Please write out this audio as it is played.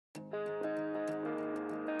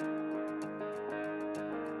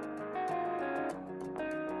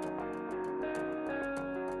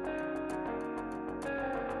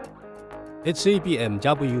It's a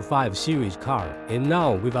BMW 5 Series car, and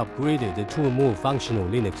now we've upgraded it to a more functional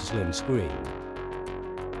Linux slim screen.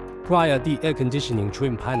 Pry out the air conditioning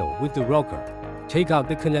trim panel with the rocker. Take out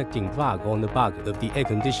the connecting plug on the back of the air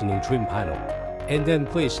conditioning trim panel, and then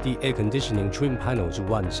place the air conditioning trim panel to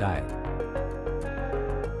one side.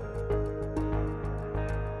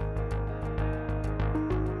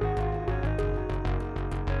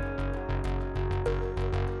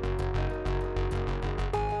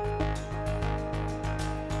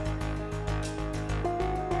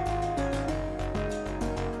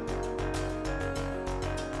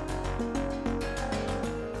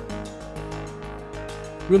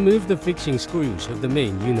 Remove the fixing screws of the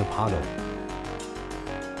main unit panel.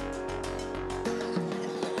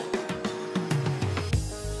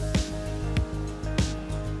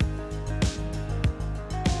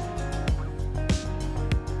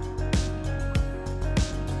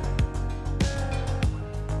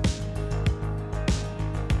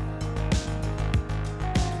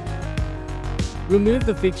 Remove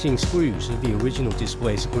the fixing screws of the original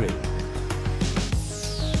display screen.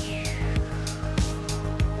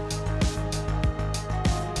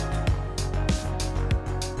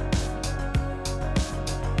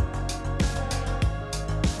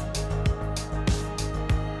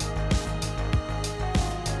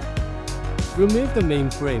 Remove the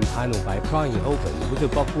mainframe panel by prying it open with a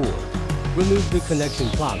buckboard. Remove the connection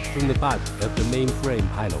plug from the back of the mainframe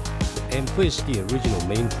panel, and place the original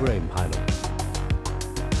mainframe panel.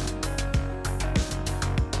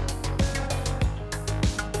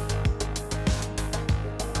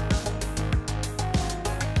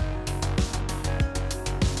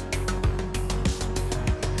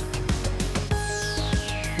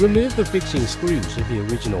 Remove the fixing screws of the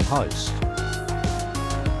original host.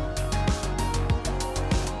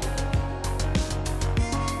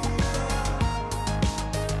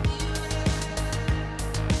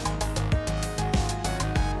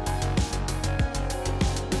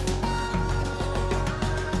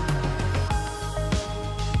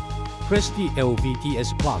 Press the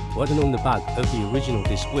LVDS plug button on the back of the original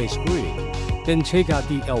display screen. Then take out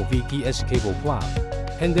the LVDS cable plug,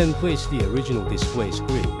 and then place the original display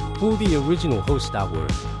screen. Pull the original host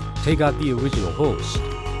outward. Take out the original host.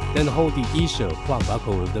 Then hold the e-cell plug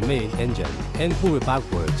buckle of the main engine and pull it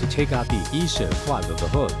backward to take out the e-cell plug of the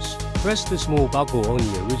host. Press the small buckle on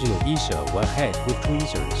the original e-cell ahead with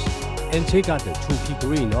tweezers, and take out the 2P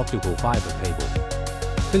green optical fiber cable.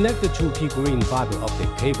 Connect the 2P green fiber optic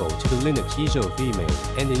cable to the Linux e-cell female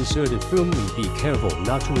and insert it firmly. Be careful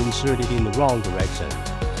not to insert it in the wrong direction.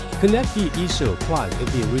 Connect the e-cell plug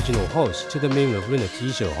of the original host to the main of Linux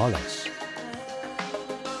e-cell harness.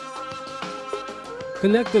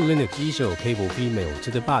 Connect the Linux e-cell cable female to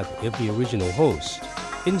the back of the original host.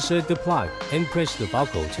 Insert the plug and press the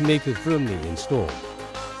buckle to make it firmly installed.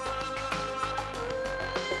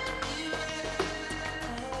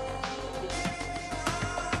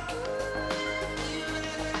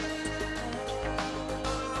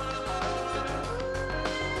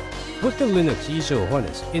 Put the Linux e-cell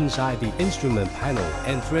harness inside the instrument panel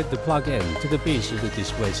and thread the plug end to the base of the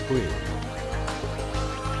display screen.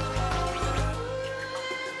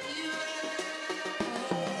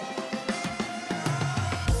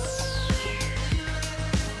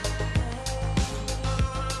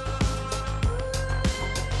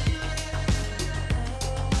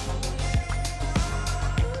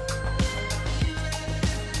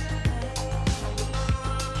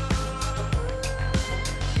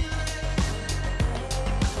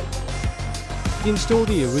 Install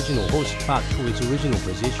the original host back to its original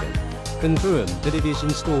position. Confirm that it is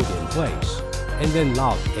installed in place, and then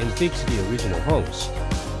lock and fix the original host.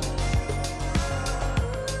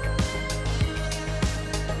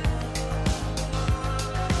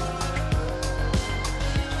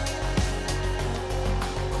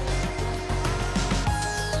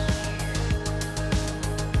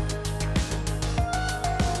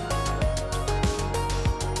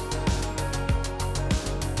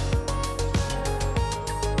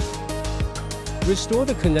 Restore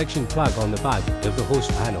the connection plug on the back of the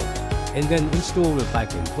host panel, and then install it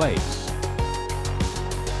back in place.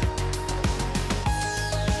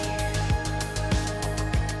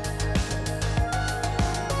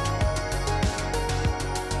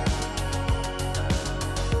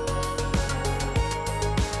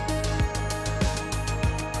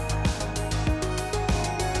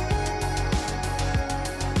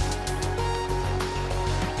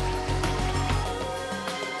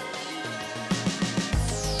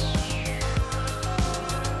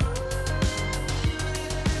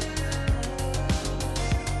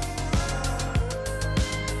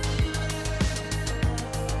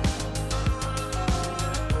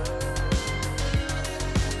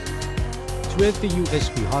 Thread the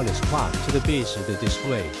USB harness plug to the base of the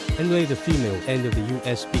display, and lay the female end of the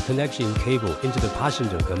USB connection cable into the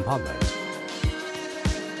passenger compartment.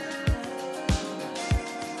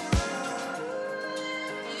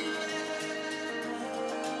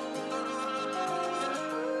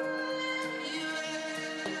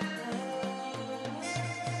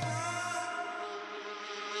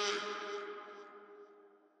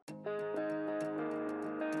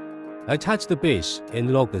 Attach the base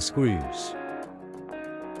and lock the screws.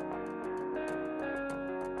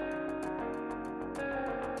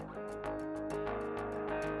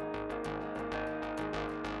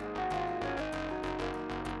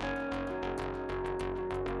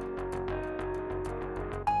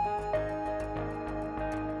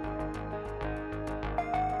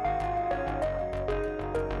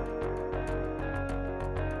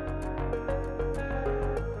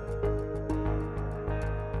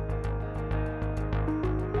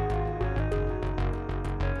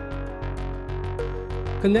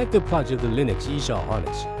 Connect the plug of the Linux eShot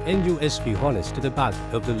harness and USB harness to the back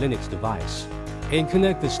of the Linux device, and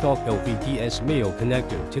connect the stock LVDS male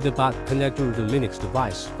connector to the back connector of the Linux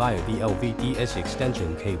device via the LVDS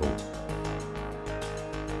extension cable.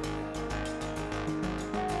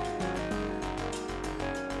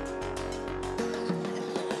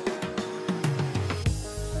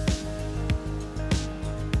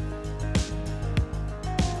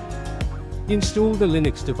 Install the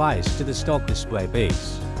Linux device to the stock display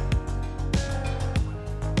base.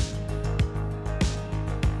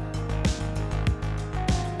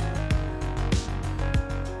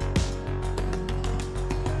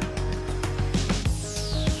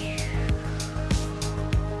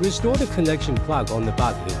 Restore the connection plug on the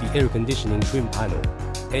back of the air conditioning trim panel,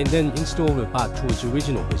 and then install it back to its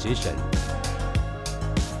original position.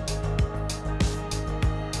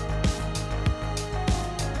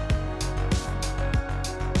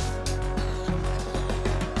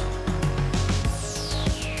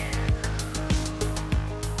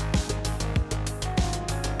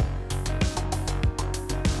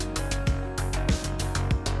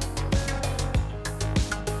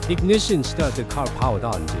 Ignition. Start the car powered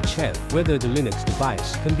on to check whether the Linux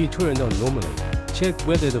device can be turned on normally. Check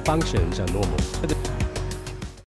whether the functions are normal.